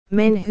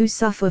Men who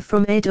suffer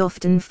from ED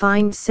often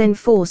find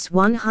Cenforce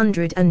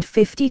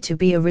 150 to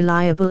be a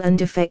reliable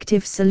and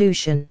effective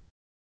solution.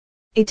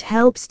 It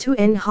helps to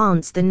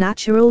enhance the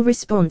natural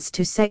response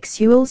to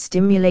sexual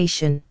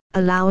stimulation,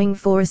 allowing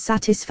for a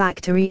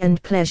satisfactory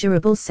and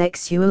pleasurable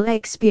sexual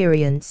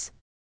experience.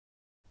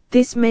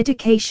 This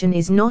medication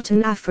is not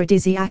an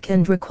aphrodisiac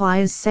and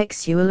requires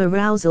sexual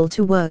arousal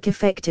to work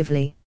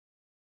effectively.